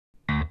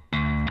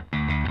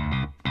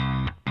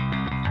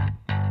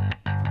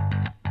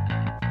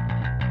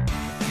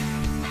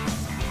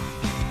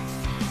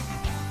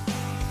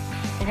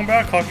Welcome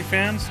back, hockey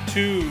fans,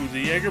 to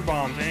the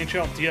JagerBombs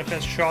NHL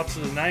DFS Shots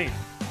of the Night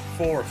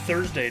for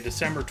Thursday,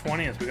 December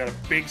 20th. We got a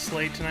big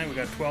slate tonight. We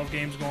got 12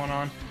 games going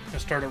on. We're going to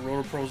start at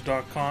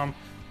rotopros.com.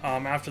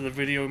 After the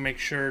video, make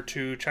sure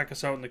to check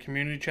us out in the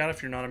community chat.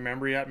 If you're not a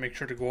member yet, make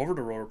sure to go over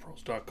to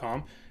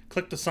rotopros.com,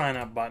 click the sign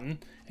up button,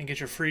 and get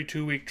your free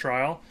 2-week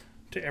trial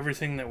to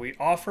everything that we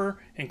offer,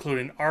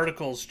 including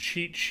articles,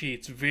 cheat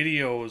sheets,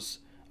 videos,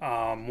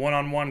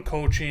 one-on-one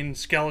coaching,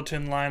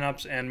 skeleton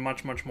lineups, and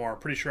much, much more.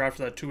 Pretty sure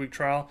after that 2-week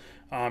trial,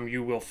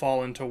 you will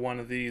fall into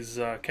one of these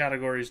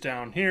categories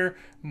down here: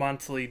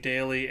 monthly,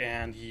 daily,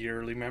 and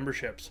yearly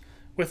memberships.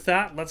 With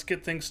that, let's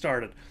get things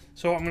started.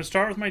 So I'm going to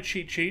start with my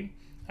cheat sheet.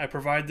 I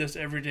provide this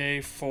every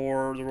day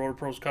for the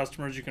RotoPros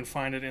customers. You can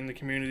find it in the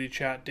community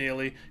chat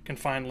daily. You can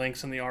find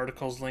links in the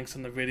articles, links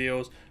in the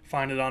videos.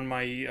 Find it on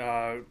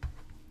my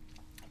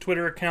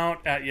Twitter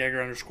account at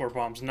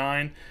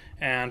Jaeger_bombs9.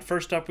 And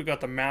first up, we've got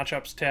the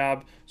matchups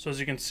tab. So as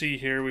you can see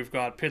here, we've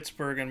got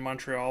Pittsburgh and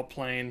Montreal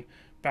playing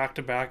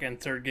back-to-back and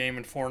third game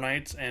in 4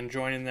 nights. And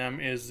joining them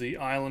is the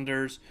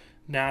Islanders,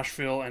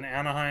 Nashville, and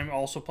Anaheim,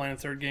 also playing a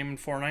third game in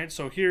 4 nights.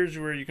 So here's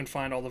where you can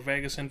find all the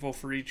Vegas info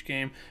for each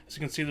game. As you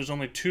can see, there's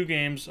only 2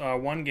 games,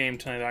 1 game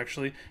tonight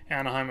actually.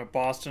 Anaheim at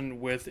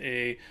Boston with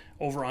a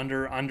over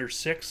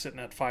 6, sitting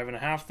at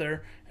 5.5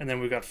 there. And then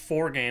we've got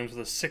 4 games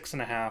with a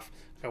 6.5.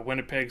 Got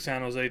Winnipeg,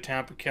 San Jose,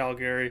 Tampa,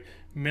 Calgary,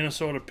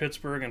 Minnesota,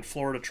 Pittsburgh, and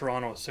Florida,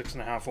 Toronto with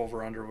 6.5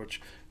 over/under, which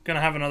going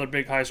to have another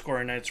big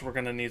high-scoring night, so we're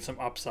going to need some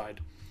upside.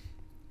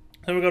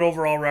 Then we got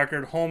overall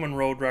record, home and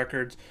road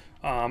records,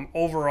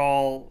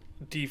 overall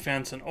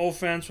defense and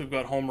offense. We've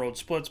got home road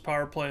splits,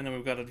 power play, and then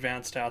we've got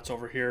advanced stats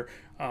over here,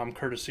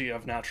 courtesy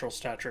of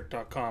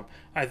naturalstattrick.com.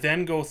 I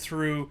then go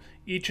through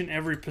each and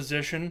every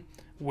position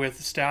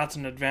with stats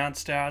and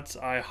advanced stats.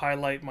 I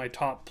highlight my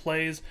top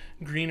plays.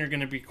 Green are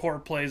going to be core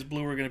plays,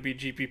 blue are going to be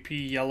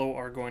GPP, yellow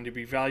are going to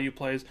be value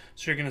plays.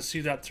 So you're going to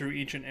see that through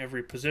each and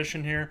every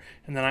position here.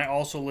 And then I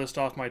also list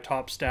off my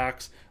top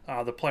stacks,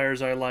 the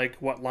players I like,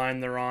 what line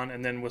they're on,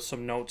 and then with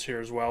some notes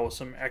here as well, with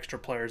some extra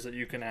players that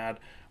you can add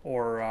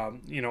or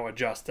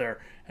adjust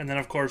there. And then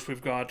of course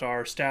we've got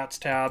our stats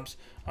tabs,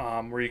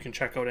 where you can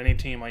check out any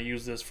team. I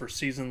use this for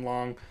season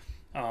long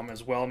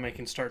as well,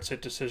 making start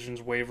sit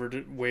decisions,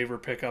 waiver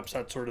pickups,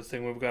 that sort of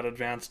thing. We've got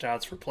advanced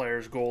stats for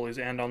players, goalies,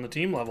 and on the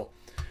team level.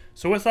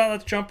 So with that,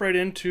 let's jump right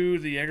into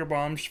the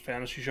JagerBombs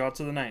fantasy shots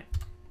of the night.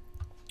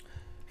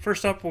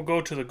 First up, we'll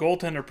go to the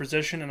goaltender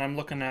position, and I'm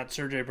looking at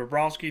Sergei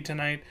Bobrovsky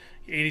tonight.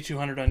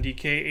 8,200 on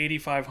DK,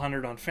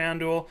 8,500 on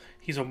FanDuel.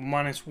 He's a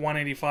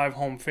 -185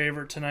 home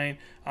favorite tonight.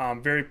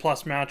 Very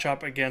plus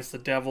matchup against the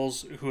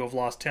Devils, who have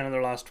lost 10 of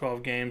their last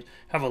 12 games,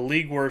 have a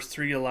league worst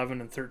 3-11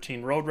 and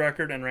 13 road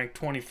record, and ranked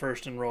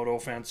 21st in road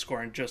offense,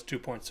 scoring just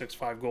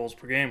 2.65 goals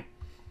per game.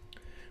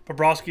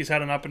 Bobrovsky's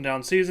had an up and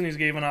down season. He's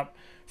given up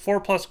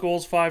 4+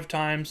 goals 5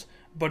 times,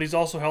 but he's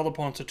also held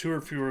opponents to 2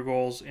 or fewer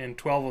goals in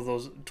 12 of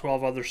those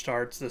 12 other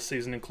starts this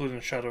season, including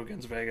a shutout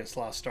against Vegas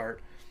last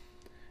start.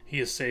 He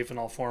is safe in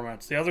all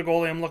formats. The other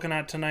goalie I'm looking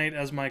at tonight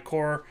as my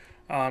core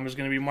is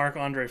going to be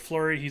Marc-Andre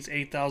Fleury. He's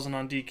 8,000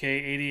 on DK,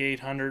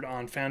 8,800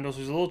 on FanDuel. So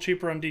he's a little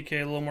cheaper on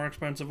DK, a little more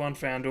expensive on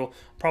FanDuel.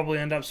 Probably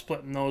end up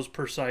splitting those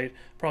per site.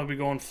 Probably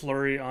going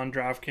Fleury on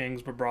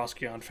DraftKings,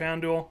 Bobrovsky on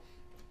FanDuel,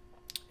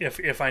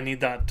 if I need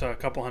that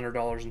couple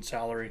 $100 in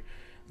salary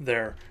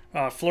there.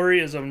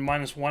 Fleury is a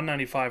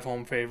 -195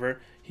 home favorite.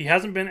 He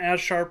hasn't been as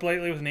sharp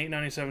lately with an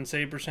 897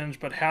 save percentage,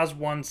 but has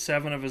won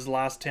 7 of his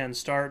last 10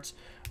 starts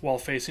while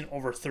facing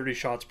over 30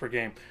 shots per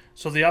game.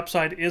 So the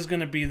upside is going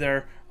to be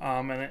there,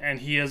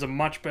 and he is a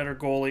much better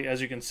goalie,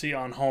 as you can see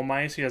on home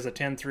ice. He has a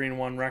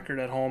 10-3-1 record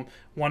at home,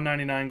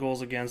 199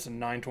 goals against, and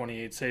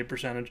 928 save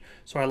percentage.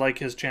 So I like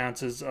his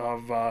chances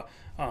of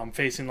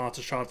facing lots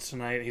of shots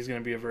tonight. He's going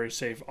to be a very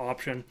safe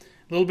option.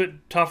 A little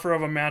bit tougher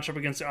of a matchup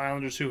against the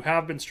Islanders, who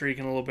have been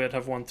streaking a little bit,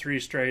 have won 3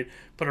 straight,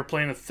 but are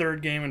playing a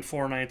third game in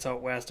 4 nights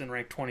out west and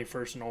ranked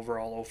 21st in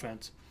overall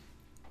offense.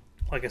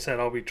 Like I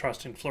said, I'll be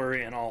trusting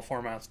Fleury in all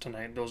formats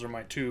tonight. Those are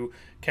my 2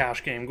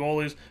 cash game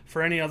goalies.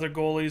 For any other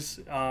goalies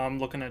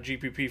looking at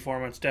GPP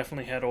formats,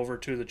 definitely head over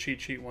to the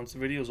cheat sheet once the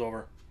video's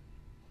over.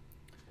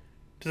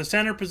 To the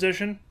center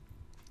position,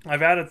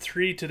 I've added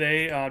 3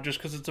 today just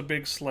because it's a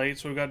big slate.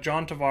 So we've got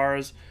John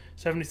Tavares,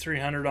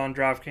 7,300 on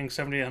DraftKings,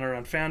 7,800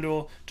 on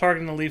FanDuel.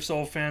 Targeting the Leafs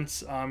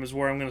offense is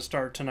where I'm going to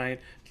start tonight,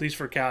 at least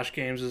for cash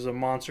games. Is a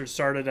monster. It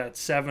started at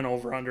 7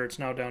 over/under. It's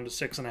now down to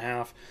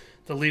 6.5.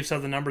 The Leafs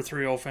have the number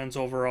 3 offense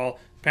overall.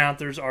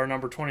 Panthers are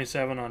number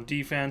 27 on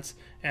defense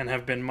and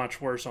have been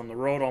much worse on the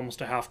road,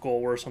 almost a half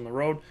goal worse on the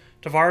road.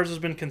 Tavares has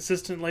been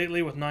consistent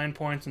lately with 9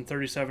 points and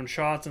 37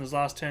 shots in his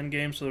last 10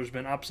 games, so there's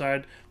been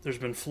upside, there's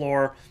been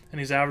floor, and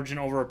he's averaging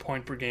over a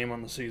point per game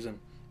on the season.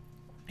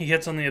 He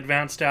hits on the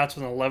advanced stats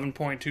with an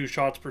 11.2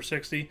 shots per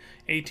 60,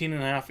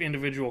 18.5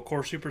 individual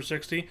Corsi per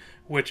 60,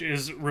 which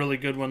is really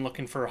good when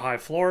looking for a high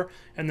floor.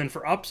 And then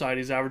for upside,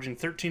 he's averaging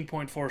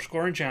 13.4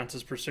 scoring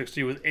chances per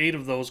 60, with 8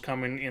 of those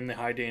coming in the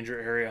high danger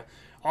area.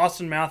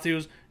 Austin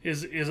Matthews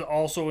is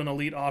also an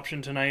elite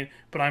option tonight,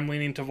 but I'm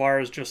leaning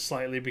Tavares just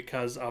slightly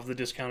because of the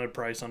discounted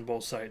price on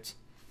both sites.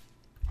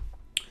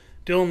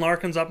 Dylan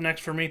Larkin's up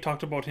next for me.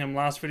 Talked about him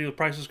last video. The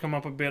prices come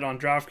up a bit on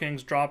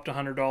DraftKings, dropped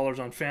 $100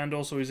 on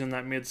FanDuel, so he's in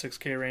that mid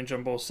 6K range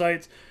on both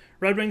sites.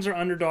 Red Wings are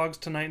underdogs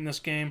tonight in this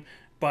game,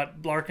 but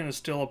Larkin is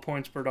still a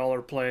points per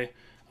dollar play.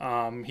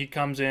 He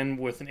comes in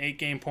with an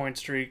 8-game point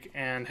streak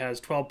and has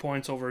 12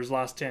 points over his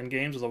last 10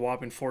 games with a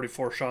whopping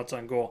 44 shots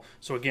on goal.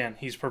 So again,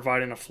 he's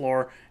providing a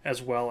floor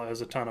as well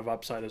as a ton of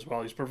upside as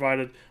well. He's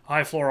provided a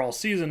high floor all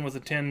season with a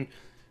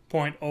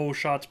 10.0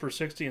 shots per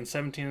 60 and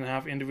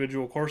 17.5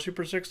 individual Corsi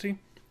per 60.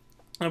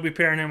 I'll be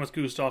pairing him with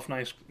Gustav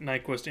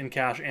Nyquist in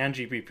cash and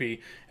GPP,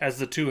 as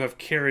the two have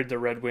carried the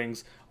Red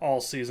Wings all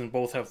season.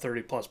 Both have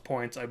 30-plus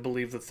points. I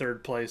believe the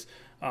third place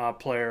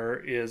player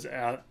is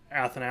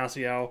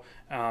Athanasiou.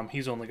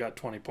 He's only got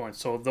 20 points.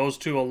 So those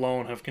two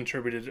alone have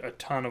contributed a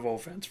ton of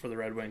offense for the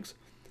Red Wings.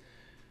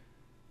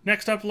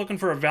 Next up, looking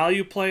for a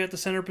value play at the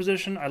center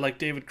position, I like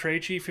David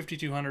Krejci,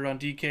 5,200 on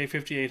DK,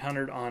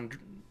 5,800 on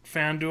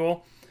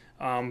FanDuel.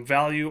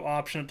 Value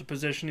option at the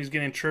position. He's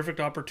getting terrific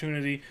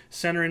opportunity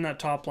centering that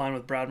top line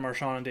with Brad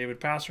Marchand and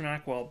David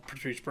Pastrnak while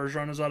Patrice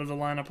Bergeron is out of the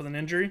lineup with an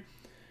injury.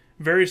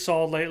 Very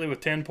solid lately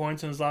with 10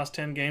 points in his last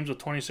 10 games with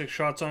 26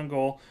 shots on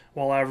goal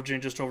while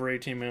averaging just over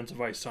 18 minutes of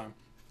ice time.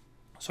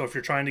 So if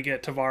you're trying to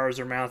get Tavares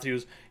or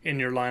Matthews in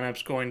your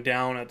lineups, going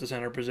down at the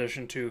center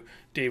position to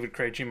David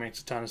Krejci makes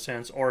a ton of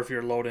sense. Or if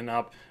you're loading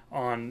up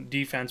on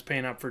defense,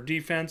 paying up for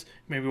defense,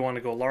 maybe want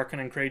to go Larkin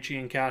and Krejci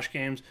in cash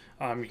games,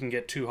 you can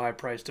get two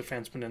high-priced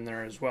defensemen in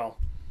there as well.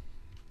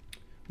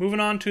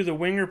 Moving on to the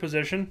winger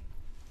position,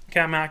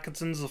 Cam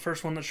Atkinson's the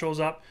first one that shows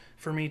up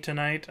for me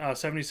tonight.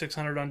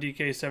 7,600 on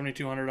DK,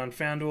 7,200 on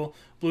FanDuel.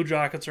 Blue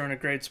Jackets are in a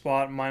great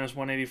spot, minus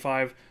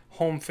 185,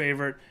 home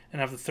favorite, and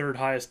have the third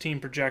highest team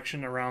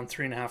projection, around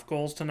 3.5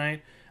 goals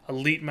tonight.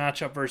 Elite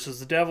matchup versus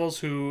the Devils,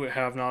 who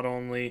have not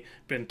only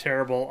been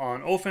terrible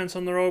on offense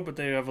on the road, but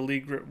they have a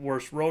league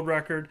worst road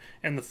record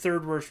and the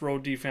third worst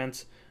road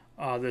defense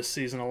this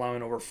season,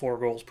 allowing over 4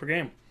 goals per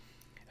game.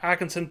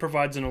 Atkinson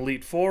provides an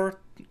elite floor,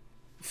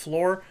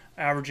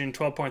 averaging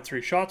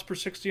 12.3 shots per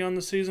 60 on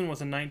the season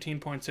with a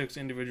 19.6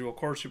 individual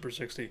Corsi per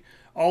 60.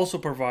 Also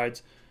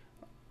provides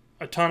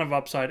a ton of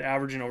upside,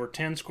 averaging over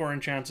 10 scoring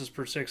chances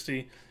per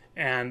 60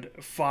 and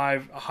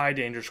 5 high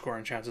danger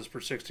scoring chances per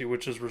 60,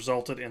 which has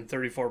resulted in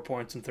 34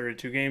 points in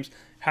 32 games,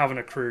 having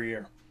a career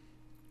year.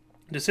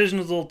 Decision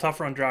is a little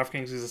tougher on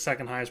DraftKings. He's the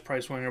second highest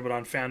priced winger, but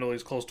on FanDuel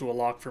he's close to a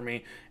lock for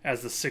me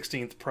as the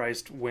 16th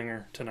priced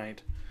winger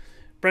tonight.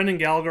 Brendan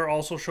Gallagher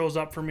also shows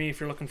up for me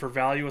if you're looking for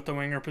value at the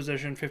winger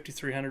position.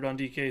 5,300 on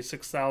DK,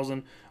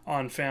 6,000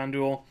 on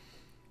FanDuel.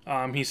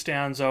 He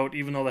stands out,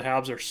 even though the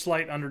Habs are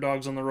slight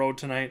underdogs on the road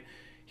tonight.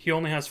 He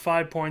only has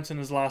 5 points in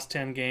his last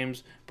 10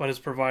 games, but has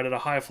provided a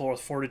high floor with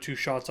 42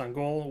 shots on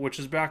goal, which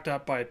is backed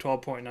up by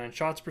 12.9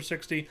 shots per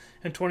 60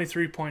 and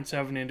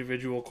 23.7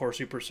 individual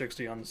Corsi per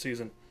 60 on the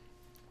season.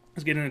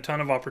 He's getting a ton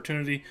of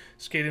opportunity,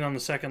 skating on the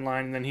second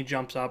line, and then he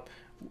jumps up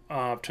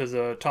to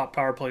the top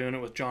power play unit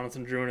with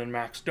Jonathan Drouin and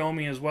Max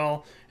Domi as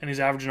well, and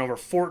he's averaging over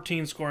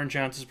 14 scoring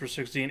chances per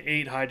 60 and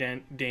 8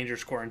 high danger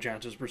scoring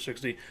chances per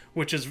 60,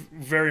 which is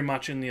very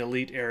much in the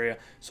elite area.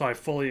 So I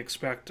fully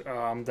expect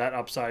that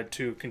upside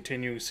to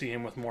continue. See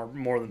him with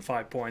more than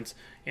 5 points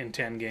in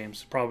 10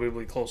 games,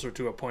 probably closer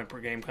to a point per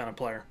game kind of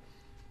player.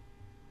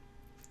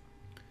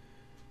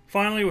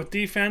 Finally, with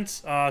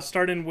defense,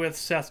 starting with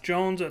Seth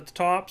Jones at the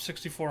top,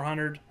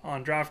 6,400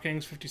 on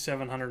DraftKings,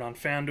 5,700 on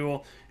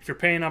FanDuel. If you're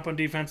paying up on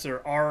defense,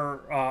 there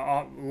are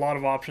a lot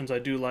of options I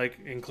do like,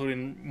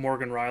 including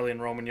Morgan Rielly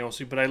and Roman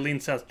Josi, but I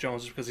lean Seth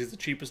Jones just because he's the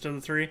cheapest of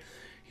the three.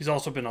 He's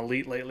also been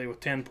elite lately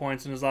with 10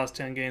 points in his last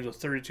 10 games with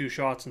 32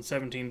 shots and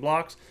 17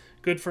 blocks.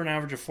 Good for an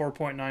average of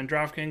 4.9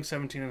 DraftKings,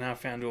 17.5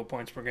 FanDuel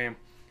points per game.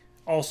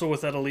 Also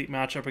with that elite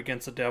matchup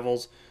against the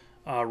Devils,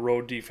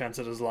 road defense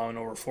that is allowing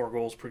over 4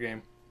 goals per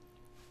game.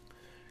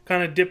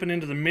 Kind of dipping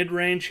into the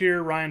mid-range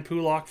here, Ryan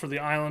Pulock for the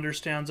Islanders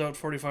stands out,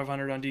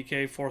 4,500 on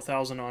DK,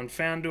 4,000 on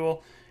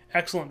FanDuel.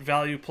 Excellent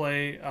value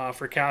play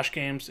for cash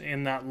games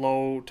in that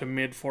low to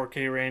mid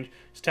 4K range.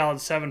 He's tallied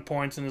 7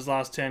 points in his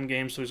last 10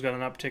 games, so he's got an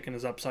uptick in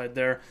his upside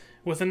there,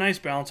 with a nice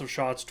balance of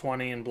shots,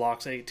 20, and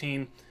blocks,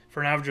 18,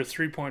 for an average of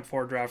 3.4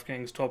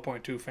 DraftKings,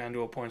 12.2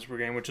 FanDuel points per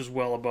game, which is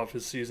well above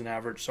his season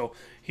average. So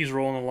he's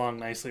rolling along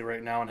nicely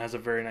right now and has a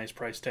very nice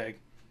price tag.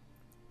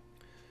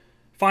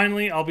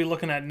 Finally, I'll be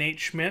looking at Nate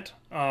Schmidt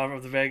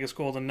of the Vegas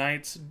Golden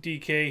Knights.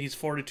 DK, he's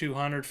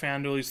 4,200.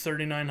 FanDuel, he's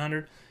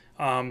 3,900.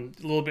 A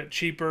little bit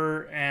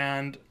cheaper,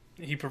 and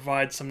he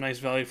provides some nice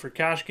value for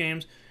cash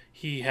games.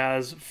 He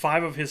has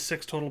 5 of his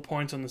 6 total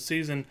points on the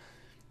season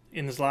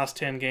in his last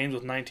 10 games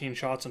with 19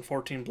 shots and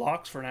 14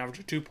 blocks for an average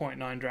of 2.9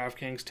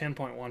 DraftKings,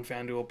 10.1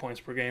 FanDuel points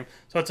per game.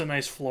 So that's a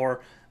nice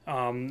floor,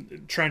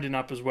 trending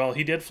up as well.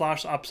 He did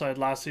flash upside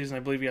last season. I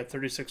believe he had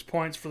 36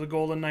 points for the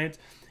Golden Knights.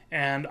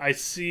 And I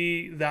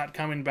see that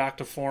coming back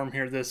to form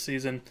here this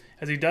season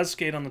as he does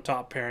skate on the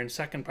top pairing,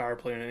 second power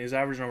play, and he's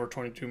averaging over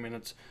 22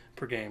 minutes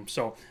per game.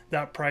 So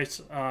that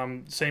price,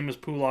 same as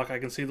Pulock, I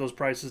can see those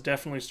prices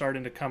definitely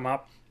starting to come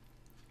up.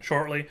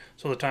 shortly,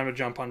 so the time to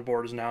jump on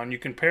board is now. And you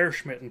can pair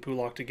Schmidt and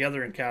Pulock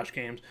together in cash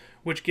games,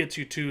 which gets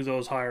you to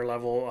those higher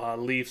level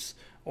Leafs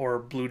or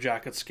Blue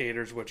Jacket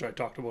skaters, which I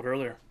talked about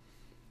earlier.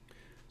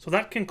 So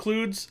that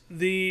concludes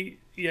the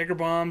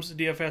JagerBombs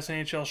DFS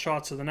NHL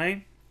Shots of the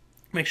Night.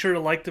 Make sure to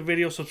like the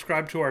video,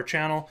 subscribe to our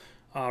channel,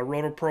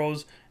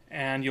 RotoPros,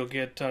 and you'll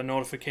get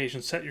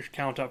notifications. Set your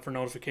account up for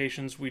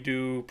notifications. We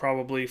do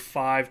probably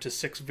 5 to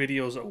 6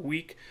 videos a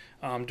week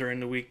during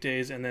the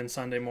weekdays, and then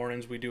Sunday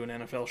mornings we do an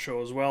NFL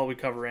show as well. We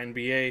cover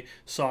NBA,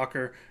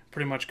 soccer,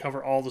 pretty much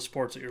cover all the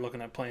sports that you're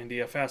looking at playing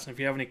DFS. And if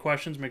you have any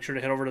questions, make sure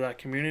to head over to that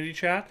community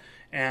chat.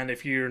 And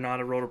if you're not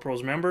a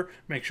RotoPros member,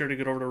 make sure to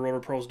get over to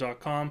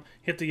rotopros.com,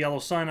 hit the yellow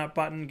sign up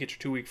button, get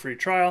your 2-week free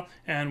trial,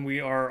 and we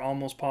are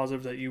almost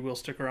positive that you will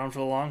stick around for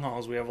the long haul,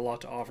 as we have a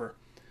lot to offer.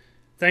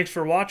 Thanks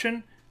for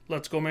watching.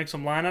 Let's go make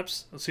some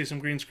lineups. Let's see some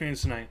green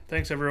screens tonight.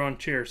 Thanks, everyone.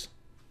 Cheers.